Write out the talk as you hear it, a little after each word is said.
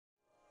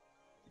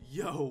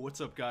Yo, what's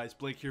up guys?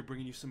 Blake here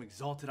bringing you some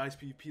Exalted Ice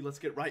PvP. Let's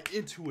get right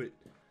into it.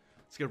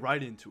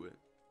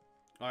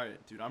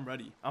 Alright, dude, I'm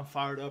ready. I'm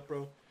fired up,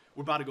 bro.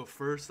 We're about to go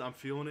first. I'm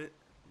feeling it.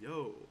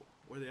 Yo,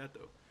 where they at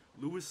though?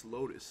 Lewis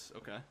Lotus.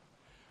 Okay.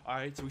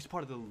 Alright, so he's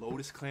part of the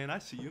Lotus clan. I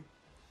see you.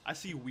 I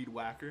see you, Weed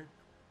Whacker.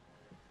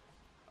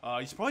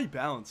 He's probably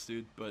balanced,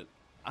 dude, but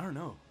I don't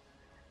know.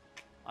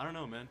 I don't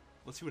know, man.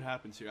 Let's see what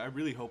happens here. I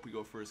really hope we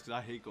go first because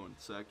I hate going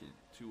second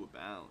to a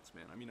balance,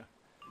 man. I mean,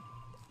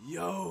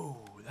 yo,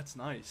 that's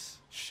nice.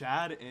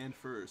 Shad and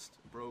first.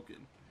 Broken.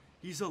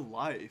 He's a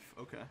life.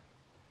 Okay.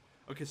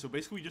 Okay, so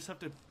basically we just have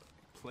to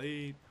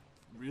play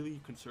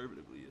really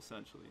conservatively,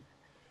 essentially.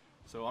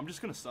 So I'm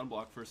just going to stun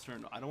block first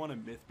turn. I don't want to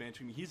myth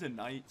banter me. He's a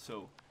knight,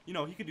 so, you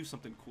know, he could do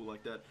something cool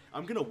like that.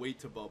 I'm going to wait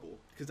to bubble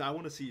because I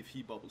want to see if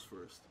he bubbles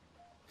first.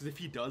 Because if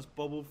he does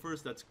bubble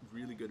first, that's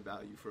really good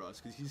value for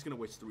us because he's going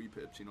to waste 3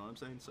 pips, you know what I'm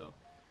saying? So,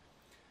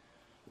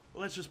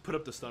 let's just put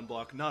up the stun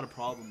block. Not a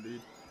problem,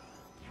 dude.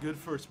 Good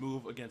first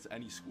move against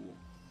any school,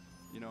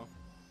 you know?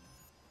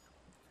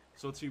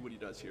 So let's see what he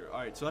does here.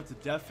 Alright, so that's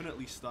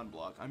definitely stun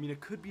block. I mean, it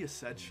could be a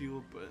set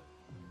shield, but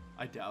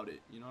I doubt it.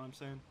 You know what I'm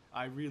saying?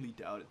 I really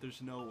doubt it.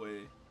 There's no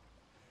way.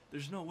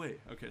 There's no way.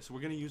 Okay, so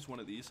we're going to use one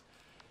of these.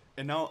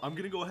 And now I'm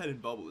going to go ahead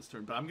and bubble this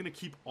turn, but I'm going to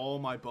keep all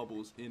my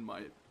bubbles in my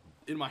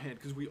hand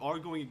because we are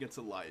going against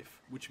a life,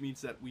 which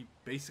means that we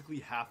basically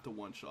have to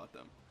one-shot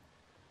them.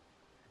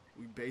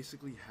 We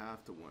basically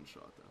have to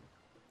one-shot them.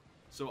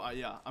 So,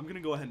 yeah, I'm going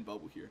to go ahead and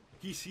bubble here.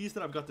 He sees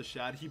that I've got the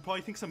Shad. He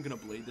probably thinks I'm going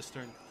to Blade this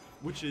turn,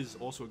 which is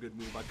also a good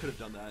move. I could have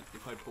done that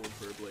if I pulled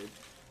for a Blade.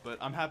 But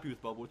I'm happy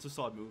with bubble. It's a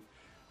solid move.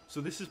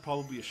 So this is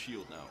probably a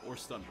shield now, or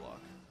stun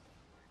block.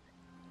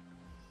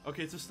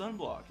 Okay, it's a stun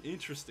block.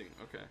 Interesting.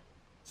 Okay.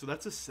 So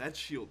that's a set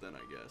shield then,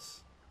 I guess.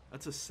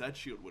 That's a set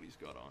shield what he's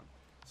got on.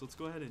 So let's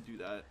go ahead and do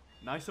that.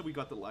 Nice that we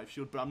got the life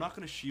shield, but I'm not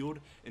going to shield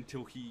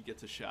until he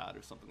gets a Shad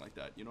or something like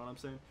that. You know what I'm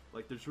saying?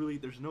 Like,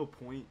 there's no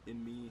point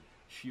in me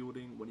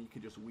shielding when he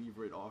can just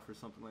weaver it off or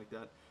something like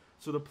that.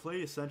 So the play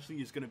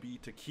essentially is going to be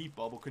to keep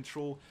bubble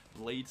control,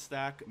 blade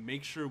stack,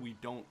 make sure we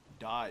don't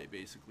die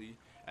basically,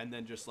 and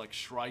then just like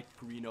Shrike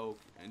Green Oak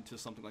into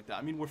something like that.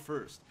 I mean, we're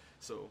first,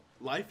 so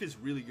life is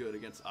really good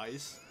against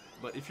ice,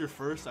 but if you're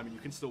first, I mean, you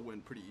can still win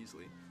pretty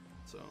easily.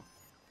 So,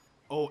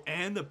 oh,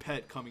 and the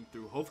pet coming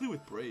through, hopefully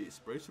with Brace.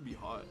 Brace would be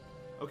hot.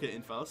 Okay,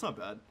 Infile, that's not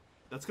bad.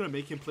 That's going to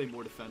make him play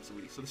more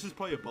defensively, so this is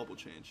probably a bubble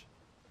change.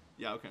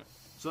 Yeah, okay.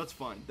 So that's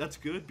fine. That's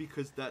good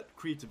because that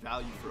creates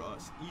value for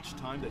us. Each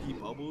time that he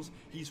bubbles,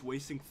 he's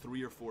wasting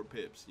 3 or 4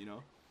 pips, you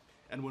know?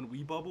 And when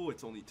we bubble,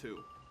 it's only 2.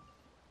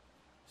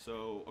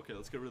 So, okay,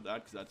 let's get rid of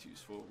that because that's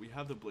useful. We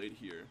have the Blade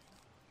here.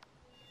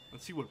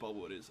 Let's see what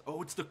bubble it is.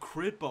 Oh, it's the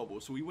crit bubble.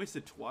 So we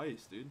wasted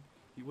twice, dude.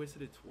 He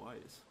wasted it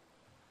twice.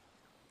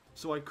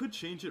 So I could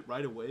change it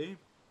right away,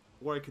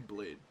 or I could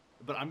Blade.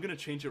 But I'm gonna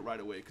change it right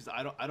away because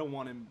I don't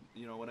want him.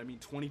 You know what I mean?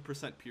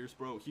 20% pierce,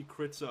 bro. He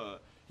creates a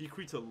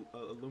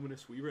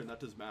luminous weaver, and that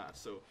does math.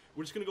 So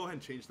we're just gonna go ahead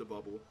and change the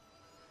bubble.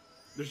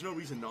 There's no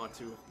reason not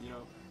to. You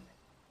know,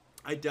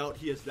 I doubt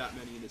he has that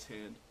many in his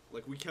hand.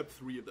 Like, we kept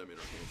 3 of them in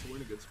our hand, so we're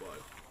in a good spot.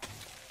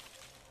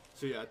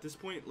 So yeah, at this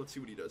point, let's see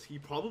what he does. He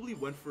probably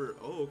went for.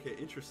 Oh, okay,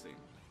 interesting.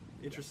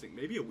 Interesting.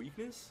 Maybe a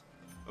weakness.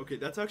 Okay,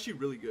 that's actually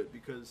really good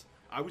because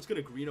I was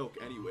gonna Green Oak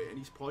anyway, and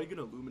he's probably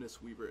gonna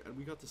Luminous Weaver, and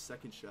we got the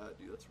second Shad,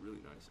 dude. That's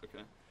really nice.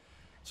 Okay,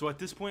 so at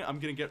this point, I'm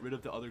gonna get rid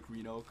of the other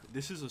Green Oak.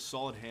 This is a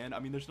solid hand. I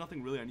mean, there's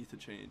nothing really I need to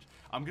change.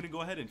 I'm gonna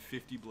go ahead and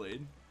 50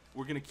 Blade.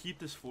 We're gonna keep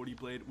this 40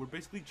 Blade. We're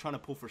basically trying to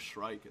pull for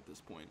Shrike at this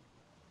point.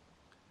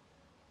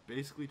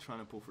 Basically trying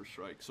to pull for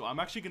Shrike. So I'm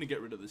actually gonna get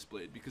rid of this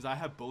Blade because I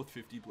have both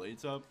 50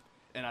 Blades up,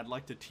 and I'd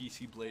like to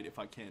TC Blade if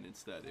I can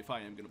instead. If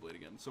I am gonna Blade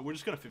again, so we're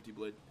just gonna 50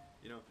 Blade.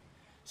 You know.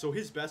 So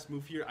his best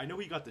move here, I know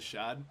he got the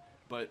Shad,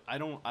 but I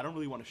don't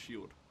really want to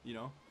shield, you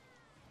know?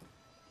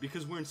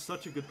 Because we're in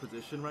such a good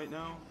position right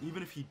now,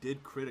 even if he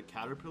did crit a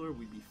Caterpillar,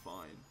 we'd be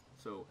fine.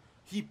 So,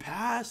 he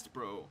passed,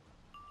 bro.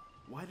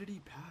 Why did he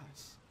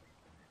pass?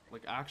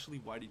 Like, actually,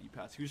 why did he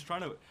pass? He was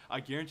trying to, I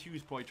guarantee he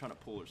was probably trying to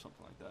pull or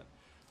something like that.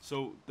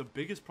 So, the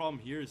biggest problem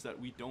here is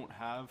that we don't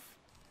have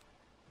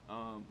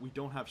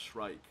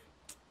Shrike.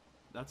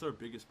 That's our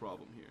biggest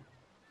problem here.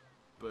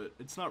 But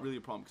it's not really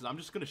a problem, because I'm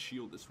just going to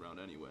shield this round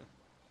anyway.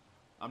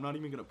 I'm not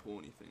even going to pull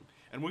anything.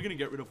 And we're going to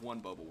get rid of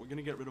one bubble. We're going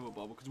to get rid of a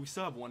bubble because we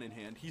still have one in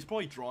hand. He's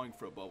probably drawing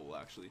for a bubble,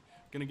 actually.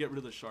 Going to get rid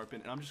of the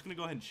Sharpen. And I'm just going to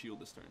go ahead and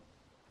shield this turn.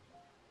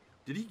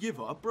 Did he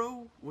give up,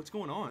 bro? What's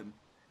going on?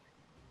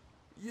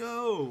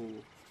 Yo!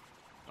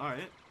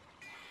 Alright.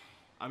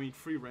 I mean,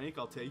 free rank,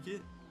 I'll take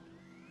it.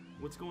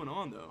 What's going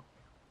on, though?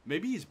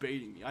 Maybe he's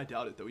baiting me. I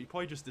doubt it, though. He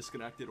probably just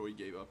disconnected or he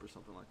gave up or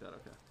something like that.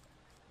 Okay.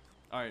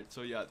 Alright,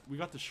 so yeah, we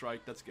got the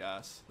Shrike. That's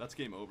gas. That's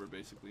game over,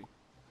 basically.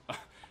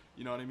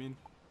 You know what I mean?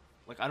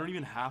 Like, I don't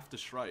even have to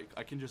Shrike.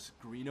 I can just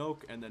Green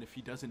Oak, and then if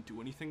he doesn't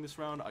do anything this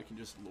round, I can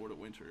just Lord of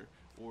Winter,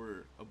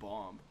 or a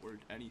Bomb, or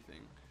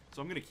anything.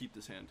 So I'm going to keep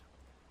this hand.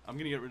 I'm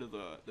going to get rid of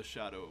the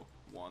Shadow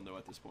Wand, though,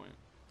 at this point.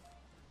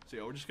 So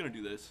yeah, we're just going to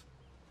do this.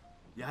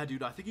 Yeah,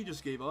 dude, I think he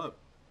just gave up.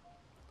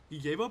 He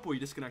gave up or he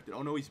disconnected?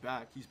 Oh, no, he's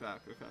back. He's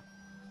back. Okay.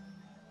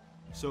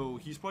 So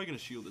he's probably going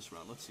to shield this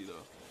round. Let's see, though.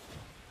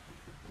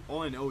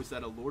 All I know is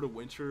that a Lord of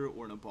Winter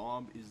or a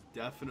bomb is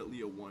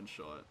definitely a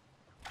one-shot.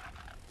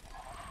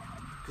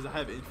 Because I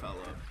have Infal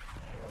up.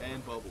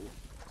 And Bubble.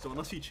 So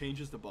unless he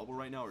changes the Bubble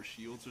right now or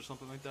shields or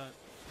something like that.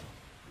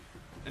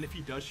 And if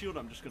he does shield,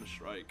 I'm just going to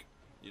strike.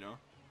 You know?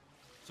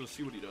 So let's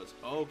see what he does.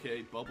 Oh,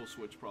 okay, Bubble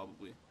switch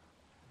probably.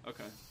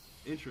 Okay.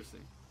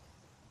 Interesting.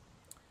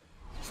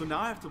 So now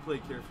I have to play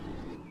carefully.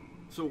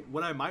 So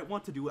what I might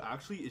want to do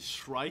actually is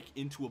strike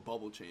into a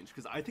bubble change.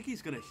 Because I think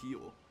he's going to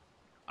heal.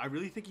 I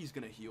really think he's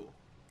going to heal.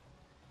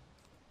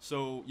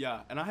 So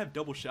yeah, and I have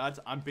double shads.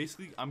 I'm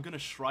going to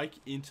strike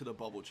into the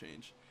bubble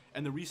change.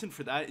 And the reason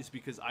for that is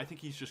because I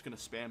think he's just going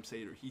to spam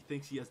Satyr. He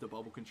thinks he has the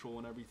bubble control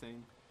and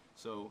everything.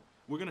 So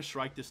we're going to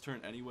strike this turn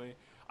anyway.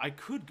 I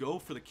could go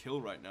for the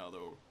kill right now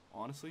though,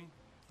 honestly.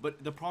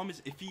 But the problem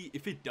is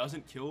if it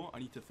doesn't kill, I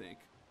need to think.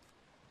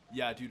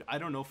 Yeah, dude, I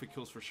don't know if it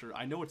kills for sure.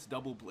 I know it's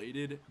double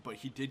bladed, but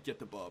he did get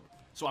the bub.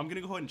 So I'm going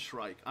to go ahead and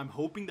strike. I'm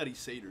hoping that he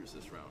Satyrs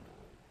this round.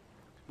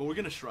 But we're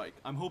going to strike.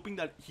 I'm hoping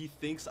that he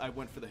thinks I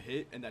went for the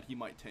hit and that he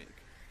might tank.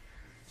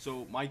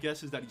 So my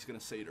guess is that he's going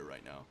to Satyr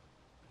right now.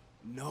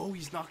 No,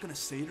 he's not going to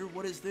Satyr?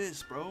 What is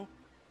this, bro?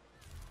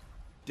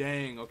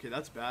 Dang, okay,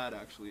 that's bad,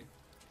 actually.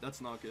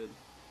 That's not good.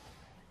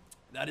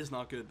 That is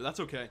not good, but that's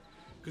okay.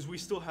 Because we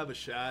still have a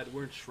Shad.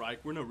 We're in strike.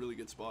 We're in a really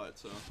good spot,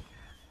 so...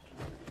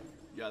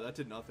 Yeah, that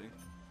did nothing.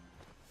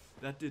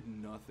 That did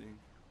nothing.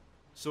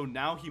 So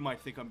now he might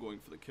think I'm going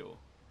for the kill.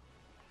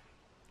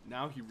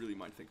 Now he really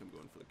might think I'm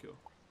going for the kill.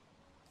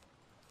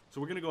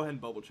 So we're going to go ahead and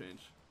bubble change.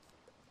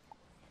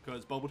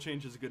 Because bubble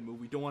change is a good move.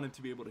 We don't want him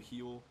to be able to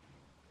heal.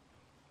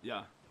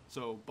 Yeah.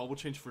 So bubble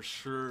change for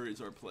sure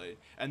is our play.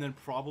 And then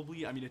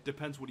probably, I mean, it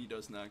depends what he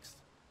does next.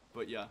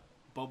 But yeah,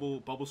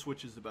 bubble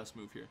switch is the best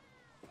move here.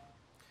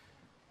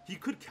 He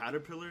could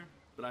Caterpillar.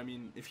 But I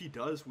mean, if he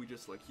does, we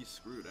just, like, he's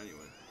screwed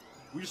anyway.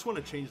 We just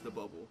want to change the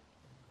bubble.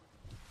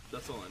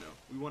 That's all I know.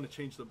 We want to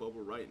change the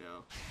bubble right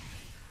now.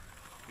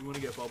 We want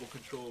to get bubble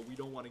control. We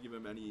don't want to give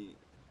him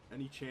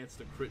any chance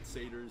to crit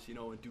Satyrs, you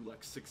know, and do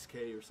like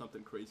 6k or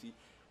something crazy.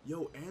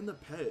 Yo, and the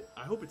pet.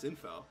 I hope it's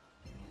Infal.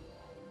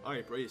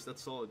 Alright, Brace.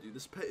 That's solid, dude.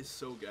 This pet is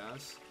so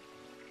gas.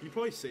 He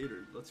probably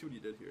Satyred. Let's see what he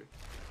did here.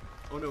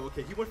 Oh, no.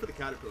 Okay, he went for the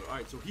Caterpillar.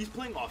 Alright, so he's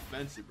playing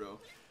offensive, bro.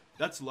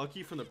 That's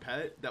lucky from the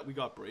pet that we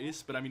got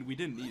Brace, but I mean, we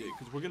didn't need it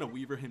because we're going to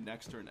Weaver him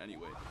next turn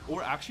anyway.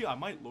 Or actually, I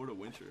might Lord of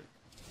Winter.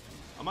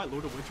 I might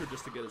Lord of Winter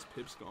just to get his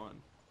pips gone.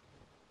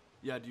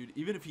 Yeah, dude,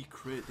 even if he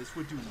crit, this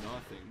would do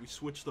nothing. We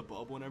switched the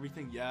bubble and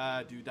everything.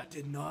 Yeah, dude, that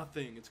did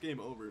nothing. It's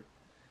game over.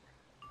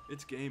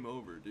 It's game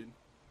over, dude.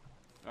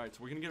 Alright,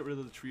 so we're going to get rid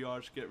of the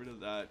Triage, get rid of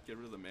that, get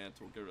rid of the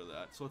Mantle, get rid of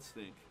that. So let's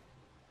think.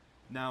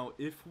 Now,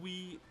 if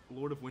we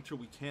Lord of Winter,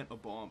 we can't a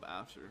bomb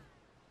after.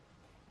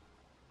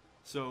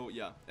 So,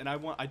 yeah. And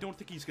I don't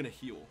think he's going to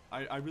heal.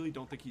 I really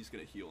don't think he's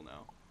going to heal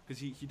now. Because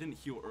he didn't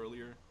heal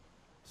earlier.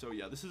 So,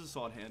 yeah, this is a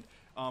solid hand.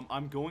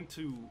 I'm going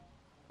to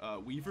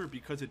Weaver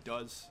because it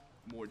does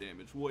more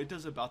damage. Well, it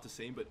does about the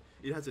same, but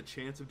it has a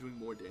chance of doing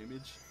more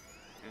damage.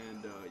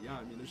 And, yeah,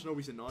 I mean, there's no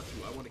reason not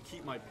to. I want to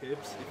keep my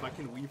pips. If I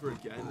can Weaver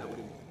again,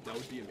 that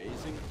would be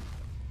amazing.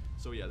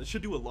 So, yeah, this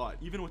should do a lot.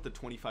 Even with the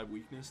 25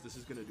 weakness, this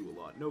is going to do a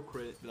lot. No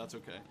crit, but that's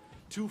okay.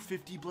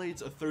 250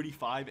 blades, a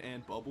 35,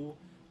 and bubble.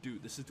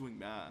 Dude, this is doing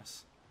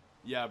mass.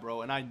 Yeah,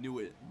 bro, and I knew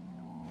it.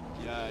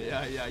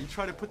 Yeah. You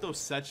try to put those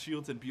set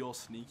shields and be all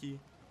sneaky.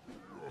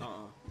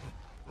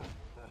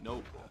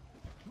 Nope.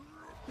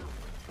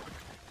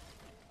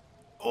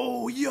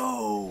 Oh,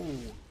 yo!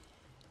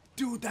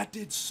 Dude, that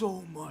did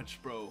so much,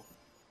 bro.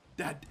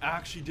 That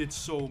actually did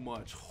so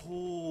much.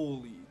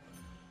 Holy.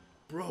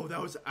 Bro,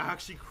 that was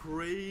actually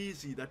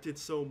crazy. That did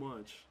so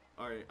much.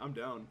 Alright, I'm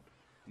down.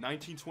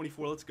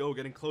 1924, let's go.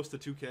 Getting close to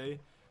 2K.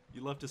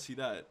 You love to see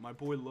that. My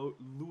boy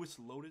Lewis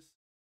Lotus.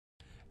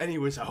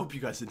 Anyways, I hope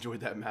you guys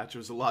enjoyed that match. It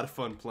was a lot of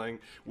fun playing.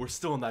 We're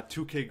still on that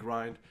 2K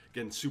grind,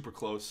 getting super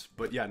close.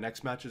 But yeah,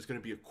 next match is going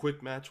to be a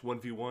quick match,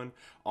 1v1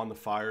 on the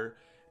fire.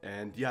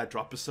 And yeah,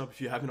 drop a sub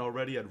if you haven't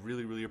already. I'd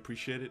really, really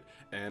appreciate it.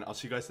 And I'll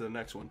see you guys in the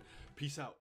next one. Peace out.